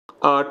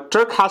A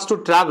truck has to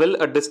travel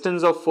a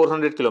distance of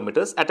 400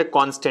 kilometers at a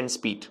constant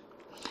speed.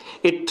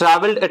 It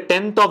traveled a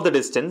tenth of the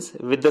distance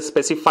with the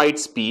specified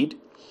speed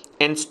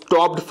and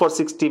stopped for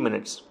 60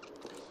 minutes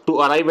to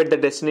arrive at the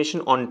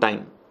destination on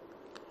time.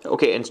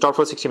 Okay, and stopped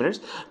for 60 minutes.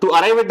 To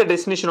arrive at the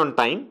destination on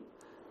time,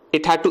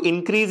 it had to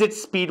increase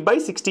its speed by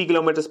 60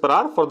 kilometers per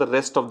hour for the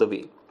rest of the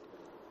way.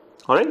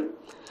 Alright.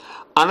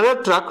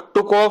 Another truck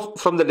took off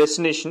from the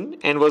destination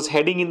and was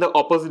heading in the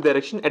opposite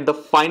direction at the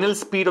final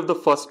speed of the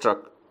first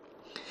truck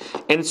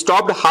and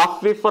stopped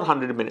halfway for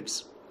 100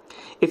 minutes.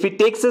 If it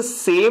takes the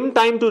same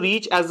time to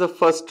reach as the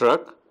first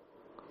truck,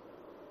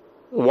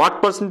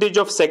 what percentage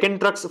of second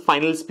truck's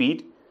final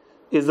speed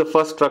is the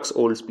first truck's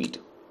old speed?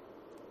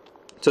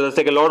 So there's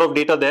like a lot of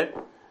data there.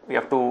 We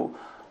have to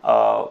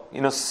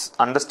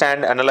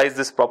understand, analyze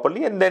this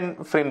properly and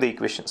then frame the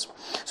equations.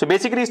 So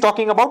basically he's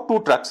talking about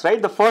two trucks,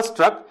 right? The first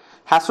truck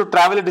has to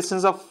travel a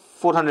distance of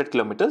 400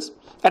 kilometers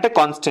at a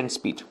constant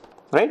speed,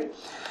 right?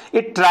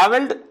 It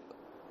traveled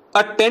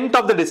a tenth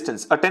of the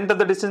distance. A tenth of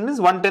the distance means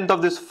 1/10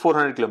 of this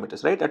 400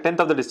 kilometers, right? A tenth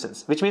of the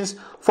distance, which means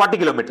 40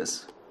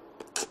 kilometers,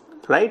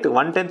 right?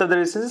 1/10 of the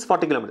distance is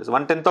 40 kilometers.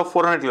 1/10 of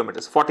 400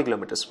 kilometers, 40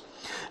 kilometers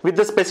with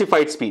the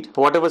specified speed,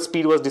 whatever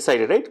speed was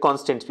decided, right?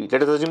 Constant speed.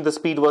 Let us assume the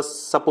speed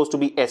was supposed to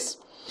be S.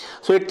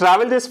 So it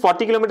traveled this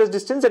 40 kilometers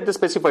distance at the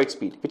specified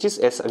speed, which is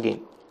S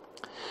again,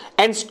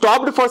 and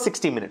stopped for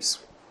 60 minutes.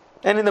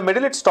 And in the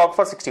middle it stopped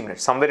for 60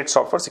 minutes. Somewhere it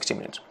stopped for 60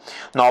 minutes.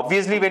 Now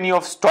obviously when you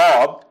have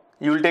stopped,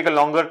 you will take a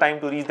longer time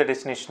to reach the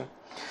destination.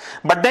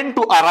 But then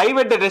to arrive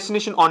at the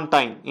destination on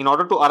time, in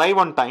order to arrive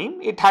on time,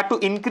 it had to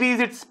increase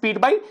its speed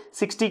by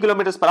 60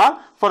 kilometers per hour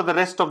for the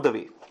rest of the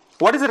way.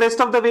 What is the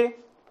rest of the way?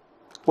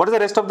 What is the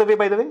rest of the way,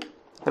 by the way?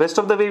 The rest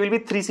of the way will be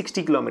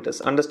 360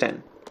 kilometers.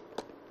 Understand?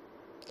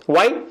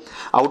 Why?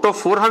 Out of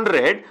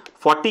 400,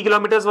 40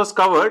 kilometers was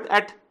covered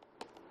at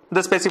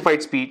the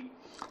specified speed.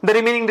 The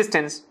remaining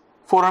distance,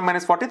 400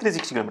 minus 40,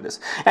 360 kilometers.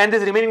 And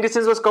this remaining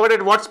distance was covered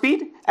at what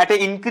speed? At an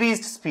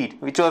increased speed,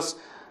 which was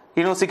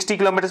 60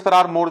 kilometers per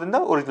hour more than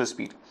the original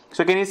speed.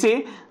 So can you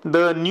say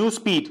the new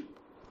speed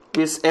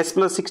is S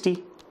plus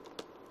 60?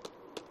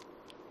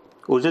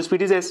 Original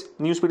speed is S,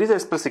 new speed is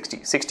S plus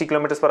 60. 60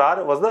 kilometers per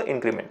hour was the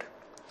increment.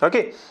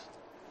 Okay,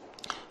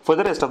 for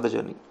the rest of the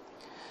journey.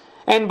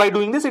 And by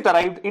doing this, it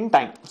arrived in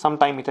time. Some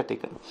time it had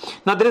taken.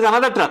 Now there is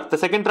another truck. The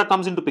second truck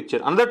comes into picture.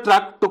 Another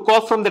truck took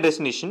off from the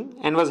destination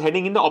and was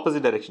heading in the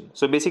opposite direction.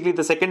 So basically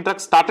the second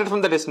truck started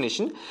from the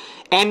destination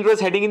and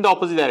was heading in the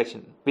opposite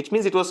direction, which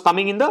means it was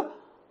coming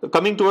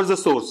towards the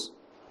source,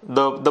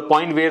 the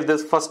point where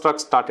this first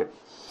truck started.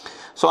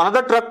 So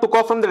another truck took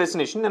off from the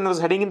destination and was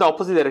heading in the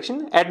opposite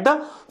direction at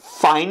the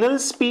final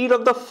speed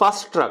of the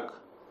first truck.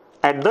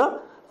 At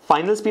the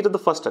final speed of the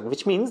first truck,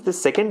 which means the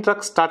second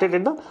truck started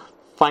at the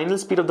final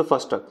speed of the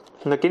first truck.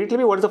 Now can you tell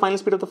me what is the final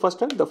speed of the first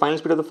truck? The final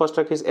speed of the first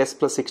truck is S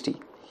plus 60.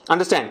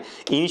 Understand,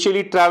 initially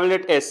it traveled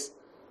at S.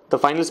 The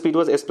final speed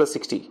was S plus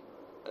 60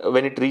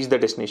 when it reached the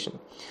destination.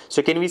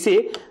 So can we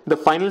say the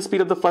final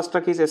speed of the first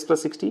truck is S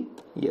plus 60?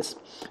 Yes.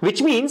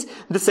 Which means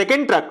the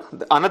second truck,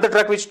 another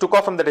truck which took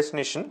off from the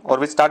destination or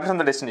which started from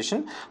the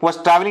destination,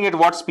 was traveling at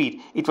what speed?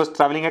 It was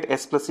traveling at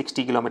S plus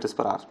 60 kilometers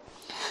per hour.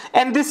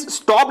 And this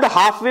stopped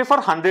halfway for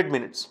 100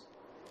 minutes.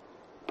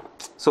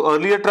 So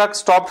earlier truck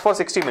stopped for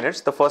 60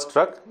 minutes, the first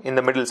truck in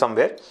the middle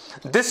somewhere.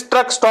 This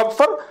truck stopped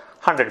for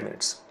 100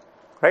 minutes,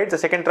 right? The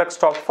second truck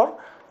stopped for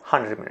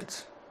 100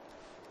 minutes.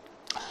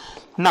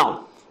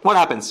 Now, what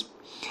happens?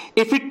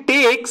 If it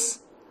takes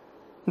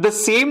the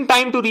same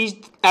time to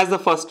reach as the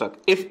first truck,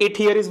 if it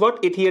here is what?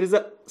 It here is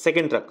the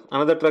second truck.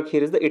 Another truck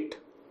here is the it.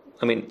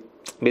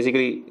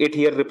 Basically it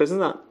here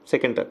represents the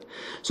second truck.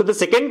 So the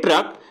second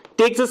truck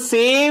takes the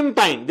same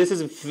time. This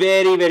is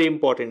very, very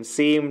important.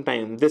 Same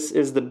time. This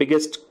is the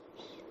biggest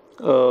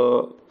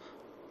most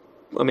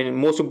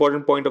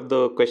important point of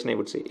the question, I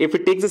would say. If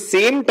it takes the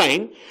same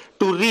time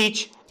to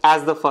reach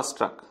as the first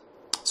truck.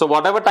 So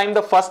whatever time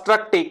the first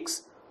truck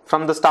takes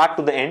from the start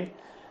to the end,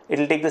 it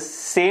will take the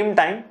same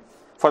time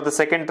for the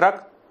second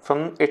truck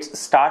from its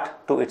start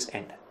to its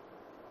end.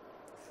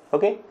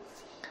 Okay.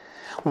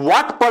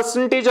 What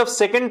percentage of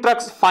second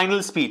truck's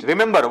final speed?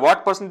 Remember,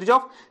 what percentage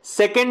of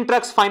second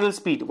truck's final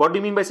speed? What do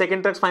you mean by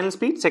second truck's final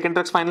speed? Second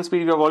truck's final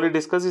speed we have already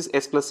discussed is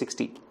S plus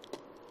 60.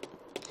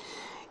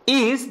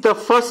 Is the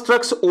first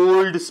truck's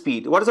old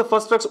speed. What is the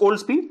first truck's old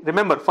speed?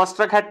 Remember, first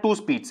truck had two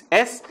speeds,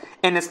 S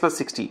and S plus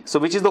 60. So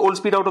which is the old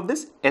speed out of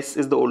this? S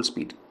is the old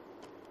speed.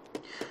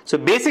 So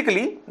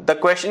basically the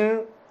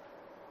question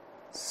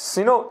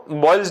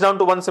boils down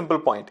to one simple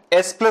point.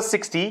 S plus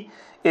 60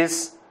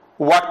 is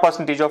what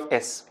percentage of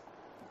S?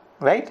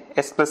 Right?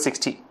 S plus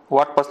 60.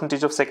 What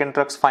percentage of second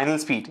truck's final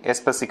speed?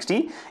 S plus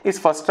 60 is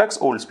first truck's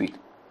old speed.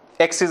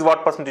 X is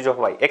what percentage of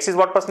Y? X is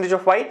what percentage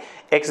of Y?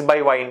 X by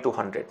Y into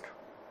 100.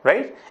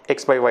 Right?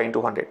 X by Y into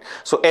 100.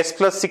 So S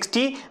plus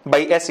 60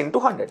 by S into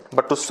 100.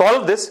 But to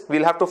solve this,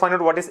 we'll have to find out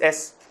what is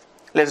S.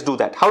 Let's do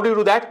that. How do you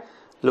do that?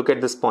 Look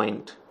at this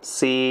point.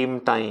 Same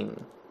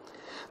time.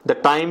 The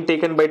time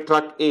taken by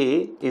truck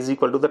A is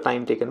equal to the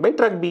time taken by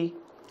truck B.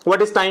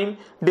 What is time?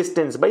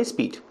 Distance by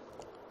speed.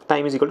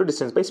 time is equal to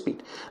distance by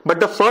speed. But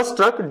the first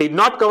truck did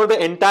not cover the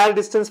entire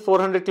distance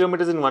 400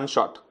 kilometers in one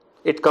shot.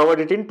 It covered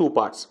it in two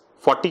parts,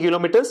 40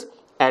 kilometers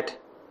at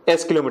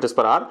s kilometers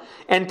per hour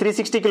and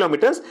 360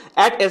 kilometers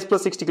at s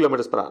plus 60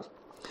 kilometers per hour.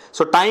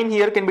 So time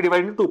here can be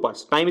divided into two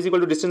parts. Time is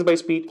equal to distance by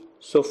speed.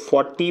 So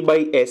 40 by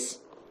s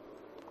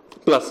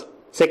plus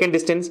second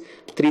distance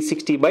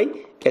 360 by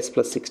s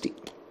plus 60.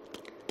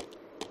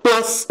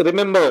 Plus,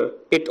 remember,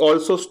 it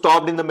also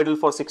stopped in the middle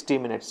for 60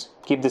 minutes.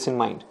 Keep this in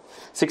mind.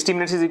 60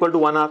 minutes is equal to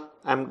 1 hour.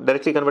 I'm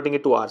directly converting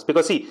it to hours.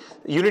 Because see,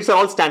 units are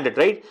all standard,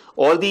 right?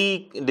 All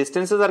the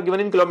distances are given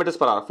in kilometers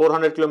per hour.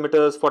 400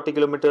 kilometers, 40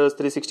 kilometers,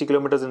 360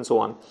 kilometers and so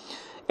on.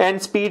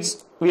 And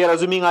speeds, we are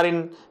assuming are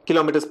in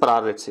kilometers per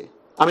hour, let's say.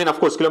 I mean, of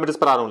course, kilometers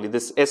per hour only.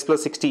 This s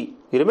plus 60.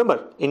 You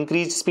remember,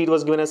 increased speed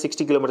was given as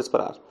 60 kilometers per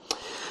hour.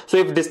 So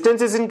if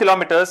distance is in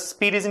kilometers,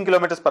 speed is in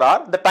kilometers per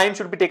hour, the time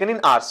should be taken in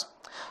hours.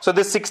 So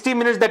this 60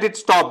 minutes that it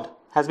stopped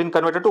has been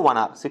converted to 1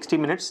 hour. 60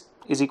 minutes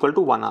is equal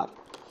to 1 hour.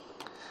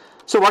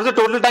 So what is the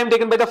total time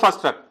taken by the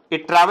first truck?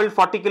 It traveled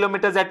 40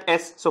 kilometers at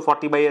s, so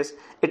 40 by s.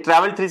 It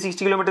traveled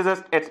 360 kilometers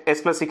at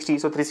s plus 60,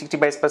 so 360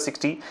 by s plus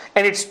 60.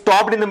 And it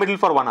stopped in the middle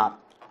for 1 hour.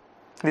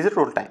 This is the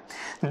total time.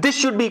 This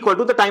should be equal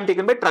to the time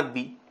taken by truck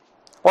B.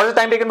 What is the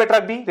time taken by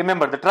truck B?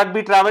 Remember, the truck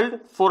B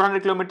traveled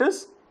 400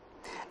 kilometers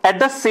at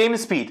the same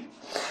speed.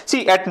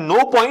 See, at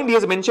no point he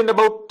has mentioned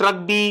about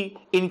truck B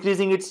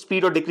increasing its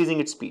speed or decreasing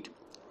its speed.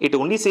 It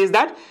only says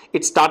that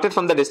it started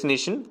from the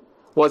destination,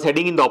 was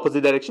heading in the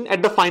opposite direction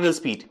at the final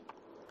speed.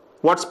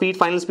 What speed?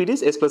 Final speed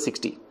is s plus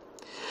 60.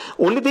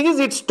 Only thing is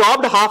it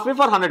stopped halfway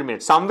for 100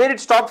 minutes. Somewhere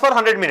it stopped for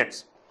 100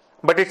 minutes.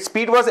 But its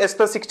speed was s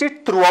plus 60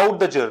 throughout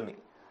the journey.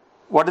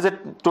 What is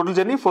it? Total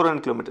journey?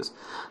 400 kilometers.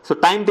 So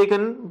time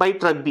taken by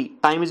truck B.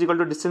 Time is equal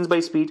to distance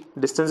by speed.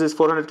 Distance is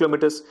 400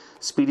 kilometers.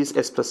 Speed is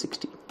s plus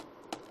 60.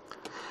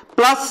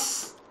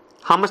 Plus,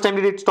 how much time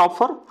did it stop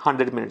for?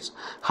 100 minutes.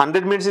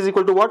 100 minutes is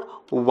equal to what?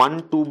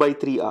 2 by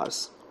 3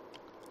 hours.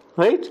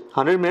 Right?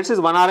 100 minutes is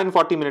 1 hour and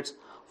 40 minutes.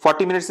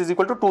 40 minutes is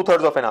equal to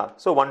 2/3 of an hour.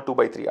 So 2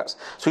 by 3 hours.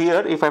 So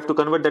here, if I have to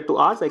convert that to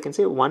hours, I can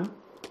say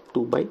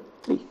 2 by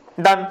 3.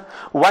 Done.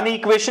 One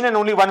equation and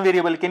only one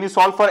variable. Can you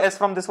solve for s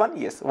from this one?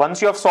 Yes.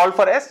 Once you have solved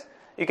for s,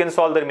 you can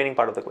solve the remaining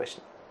part of the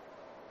question.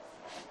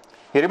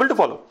 You're able to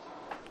follow.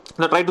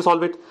 Now try to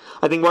solve it.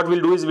 I think what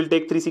we'll do is we'll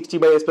take 360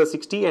 by s plus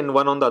 60 and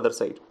 1 on the other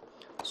side.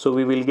 So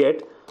we will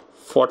get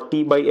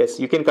 40 by s.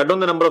 You can cut down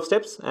the number of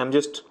steps. I'm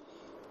just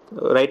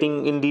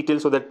writing in detail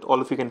so that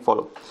all of you can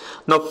follow.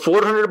 Now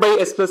 400 by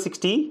s plus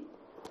 60.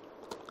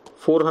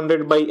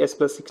 400 by s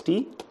plus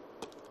 60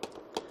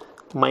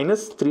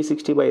 minus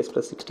 360 by s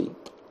plus 60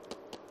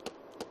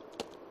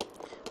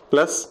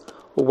 plus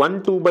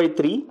 2 by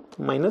 3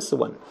 minus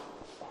 1,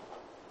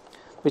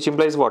 which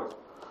implies what?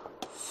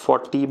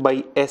 40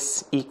 by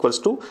s equals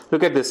to,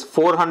 look at this,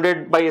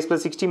 400 by s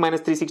plus 60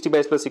 minus 360 by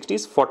s plus 60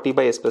 is 40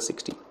 by s plus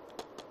 60.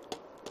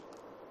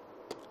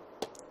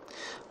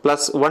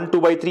 Plus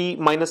 2 by 3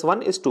 minus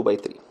 1 is 2 by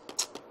 3.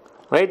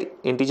 Right?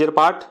 Integer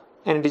part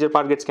and integer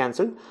part gets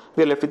cancelled.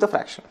 We are left with the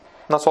fraction.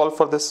 Now solve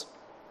for this.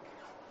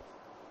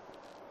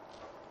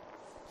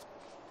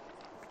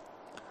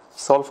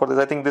 Solve for this.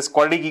 I think this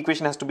quadratic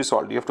equation has to be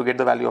solved. You have to get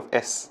the value of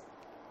s.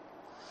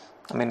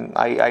 I mean,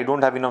 I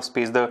don't have enough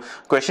space. The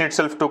question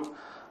itself took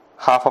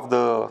half of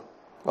the,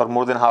 or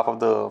more than half of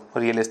the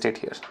real estate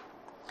here.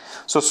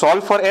 So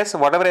solve for s,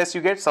 whatever s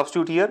you get,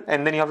 substitute here,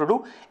 and then you have to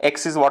do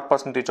x is what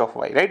percentage of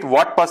y, right?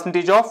 What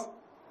percentage of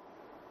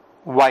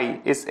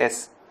y is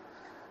s?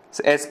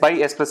 So s by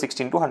s plus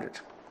 16 to 100.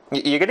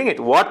 You're getting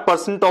it? What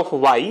percent of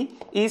y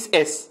is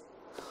s?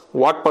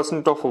 What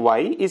percent of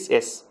y is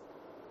s?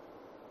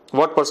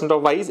 What percent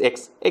of y is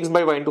x? X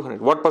by y into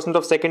 100. What percent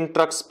of second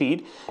truck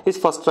speed is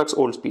first truck's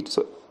old speed?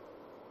 So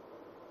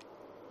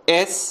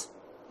s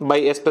by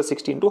s plus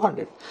 16 to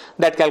 100.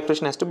 That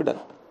calculation has to be done.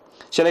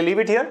 Shall I leave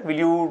it here? Will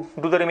you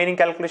do the remaining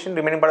calculation,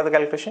 remaining part of the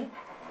calculation?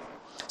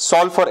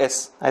 Solve for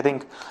s. I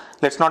think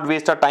let's not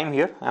waste our time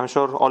here. I'm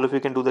sure all of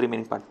you can do the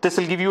remaining part. This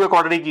will give you a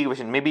quadratic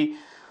equation. Maybe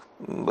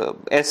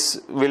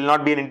s will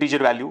not be an integer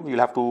value.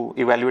 You'll have to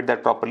evaluate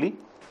that properly.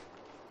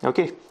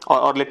 Okay.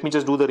 Or let me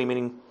just do the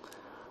remaining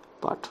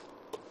part.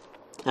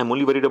 I'm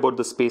only worried about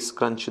the space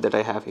crunch that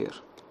I have here.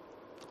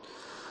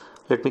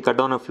 Let me cut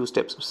down a few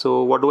steps.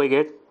 So what do I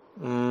get?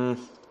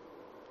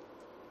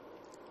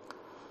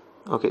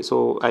 Okay,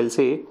 so I'll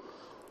say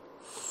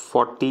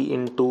 40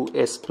 into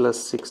s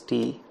plus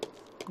 60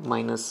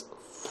 minus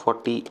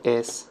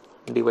 40s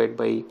divided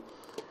by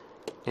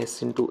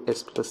s into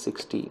s plus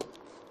 60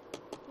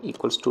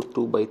 equals to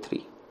 2 by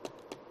 3,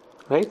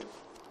 right?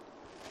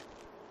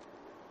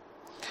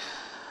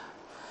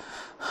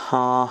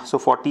 So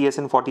 40s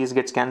and 40s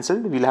gets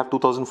cancelled. We'll have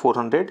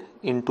 2400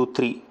 into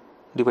 3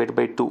 divided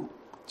by 2.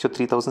 So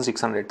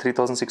 3600.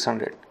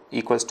 3600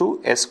 equals to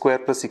s square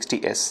plus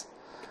 60s.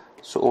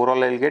 So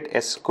overall I'll get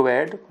s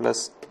squared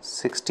plus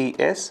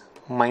 60s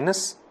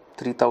minus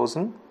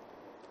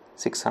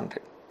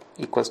 3600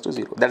 equals to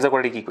 0. That's the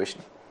quadratic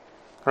equation,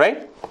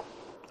 right?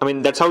 I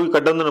mean, that's how we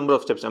cut down the number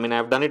of steps. I mean, I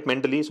have done it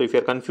mentally. So if you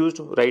are confused,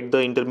 write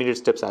the intermediate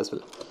steps as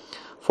well.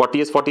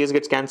 40s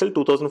gets cancelled,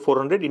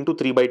 2400 into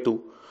 3 by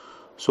 2.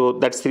 So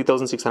that's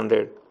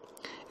 3600.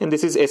 And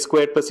this is s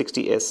squared plus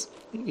 60s.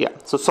 Yeah,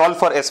 so solve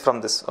for s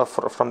from this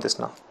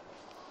now.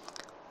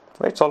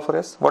 Right, solve for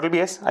s. What will be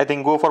s? I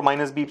think go for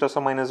minus b plus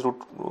or minus root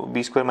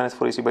b square minus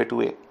 4ac by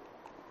 2a.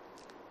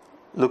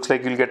 Looks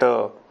like you'll get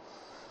a,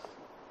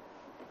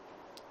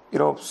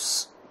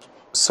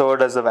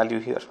 surd as a value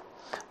here.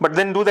 But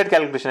then do that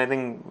calculation. I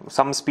think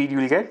some speed you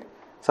will get,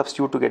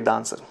 substitute to get the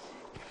answer.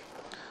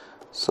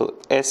 So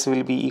s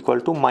will be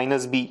equal to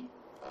minus b.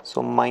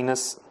 So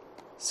minus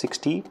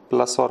 60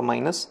 plus or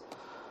minus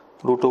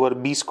root over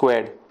b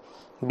squared.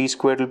 B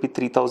squared will be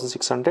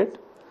 3600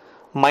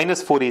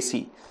 minus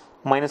 4ac.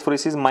 Minus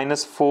 4ac is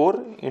minus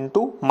 4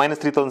 into minus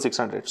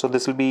 3600. So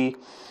this will be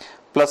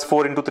plus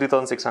 4 into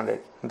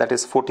 3600. That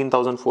is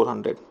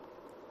 14,400.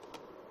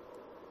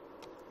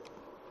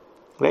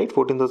 Right?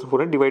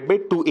 14,400 divided by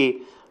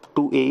 2a.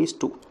 2a is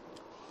 2.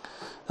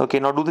 Okay,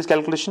 now do this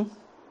calculation.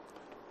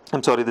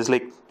 I'm sorry, this is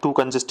like too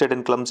congested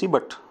and clumsy,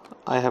 but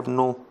I have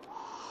no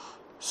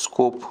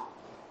scope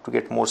to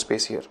get more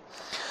space here.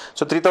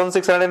 So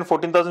 3,600 and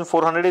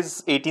 14,400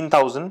 is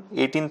 18,000.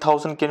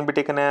 18,000 can be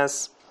taken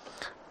as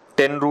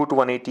 10 root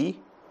 180.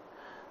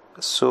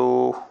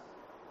 So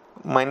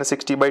minus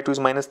 60 by 2 is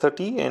minus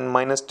 30 and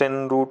minus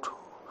 10 root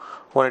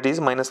 180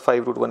 is minus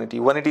 5 root 180.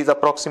 180 is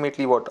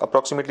approximately what?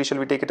 Approximately shall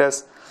we take it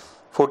as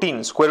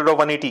 14, square root of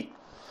 180.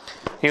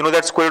 You know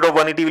that square root of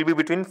 180 will be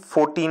between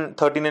 13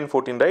 and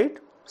 14, right?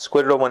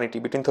 Square root of 180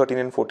 between 13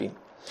 and 14.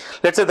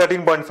 Let's say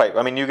 13.5.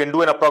 I mean, you can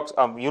do an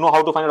you know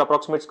how to find an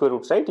approximate square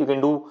roots, right? You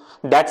can do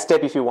that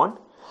step if you want.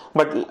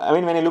 But I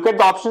mean, when I look at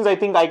the options, I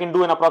think I can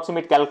do an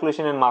approximate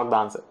calculation and mark the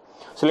answer.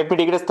 So let me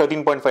take it as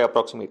 13.5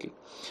 approximately.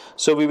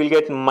 So we will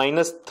get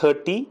minus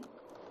 30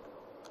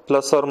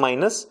 plus or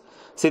minus,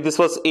 say this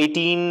was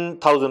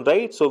 18,000,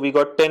 right? So we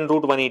got 10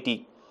 root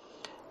 180.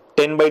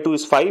 10 by 2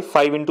 is 5.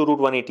 5 into root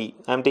 180.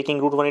 I am taking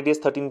root 180 as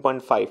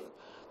 13.5.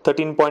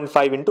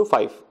 13.5 into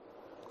 5.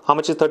 How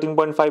much is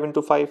 13.5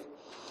 into 5?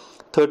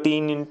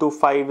 13 into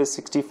 5 is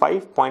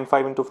 65.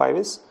 0.5 into 5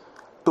 is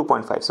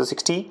 2.5. So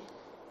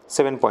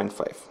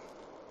 67.5.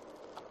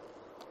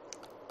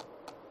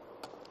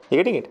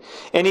 You're getting it?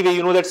 Anyway,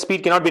 you know that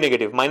speed cannot be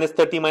negative. Minus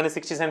 30 minus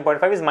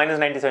 67.5 is minus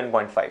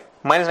 97.5.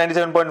 Minus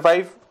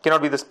 97.5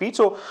 cannot be the speed.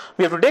 So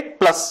we have to take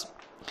plus.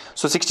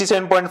 So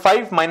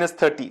 67.5 minus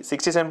 30.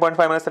 67.5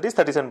 minus 30 is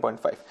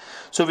 37.5.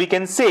 So we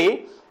can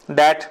say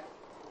that,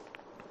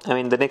 I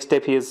mean, the next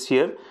step is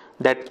here,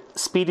 that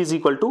speed is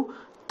equal to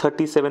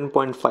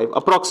 37.5,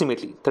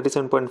 approximately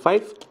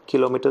 37.5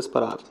 kilometers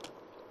per hour.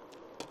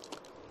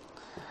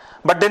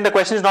 But then the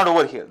question is not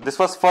over here. This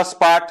was first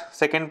part,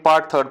 second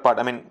part, third part.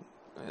 I mean,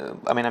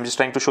 I'm just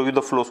trying to show you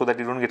the flow so that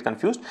you don't get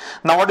confused.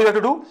 Now what do you have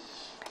to do?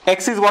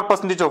 X is what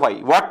percentage of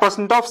Y? What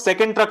percent of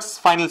second truck's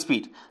final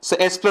speed? So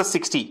S plus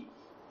 60.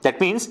 That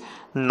means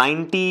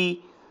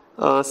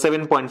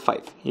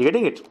 97.5. You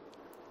getting it?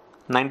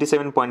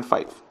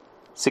 97.5.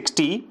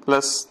 60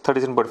 plus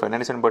 37.5.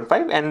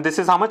 97.5. And this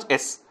is how much?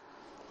 S.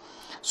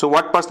 So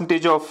what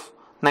percentage of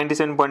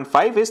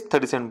 97.5 is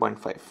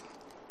 37.5?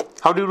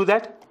 How do you do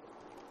that?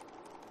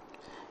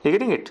 You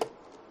getting it?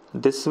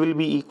 This will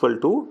be equal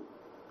to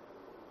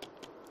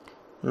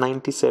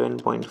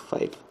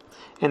 97.5.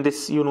 And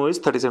this, you know, is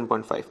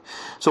 37.5.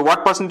 So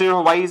what percentage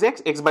of Y is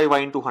X? X by Y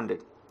into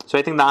 100. So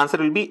I think the answer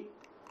will be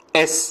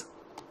S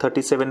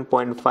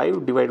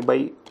 37.5 divided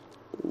by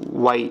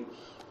Y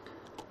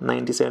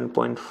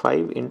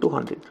 97.5 into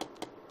 100.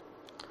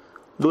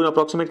 Do an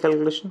approximate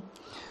calculation.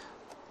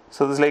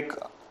 So this is like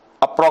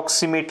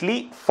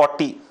approximately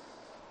 40.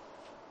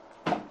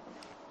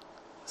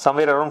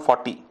 Somewhere around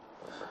 40.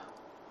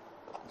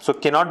 So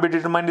cannot be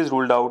determined is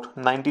ruled out.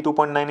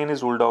 92.99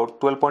 is ruled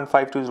out.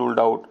 12.52 is ruled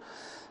out.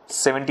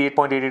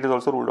 78.88 is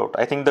also ruled out.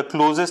 I think the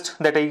closest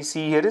that I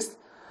see here is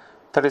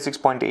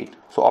 36.8.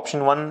 So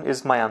option 1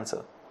 is my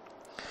answer.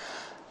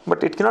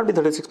 But it cannot be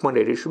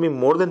 36.8. It should be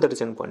more than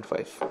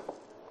 37.5.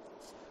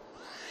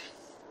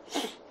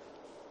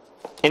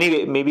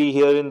 Anyway, maybe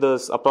here in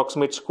this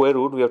approximate square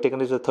root, we have taken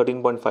this as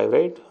 13.5,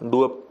 right?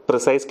 Do a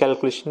precise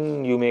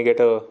calculation, you may get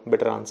a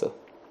better answer.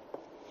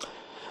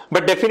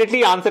 But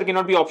definitely answer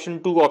cannot be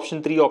option 2,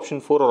 option 3, option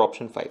 4 or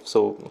option 5.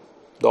 So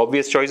the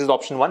obvious choice is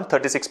option 1,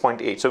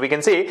 36.8. So we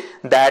can say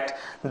that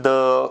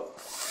the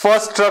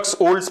first truck's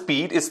old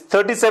speed is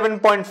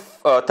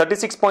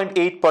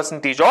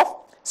 36.8% of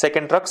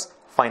second truck's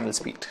final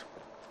speed.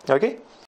 Okay.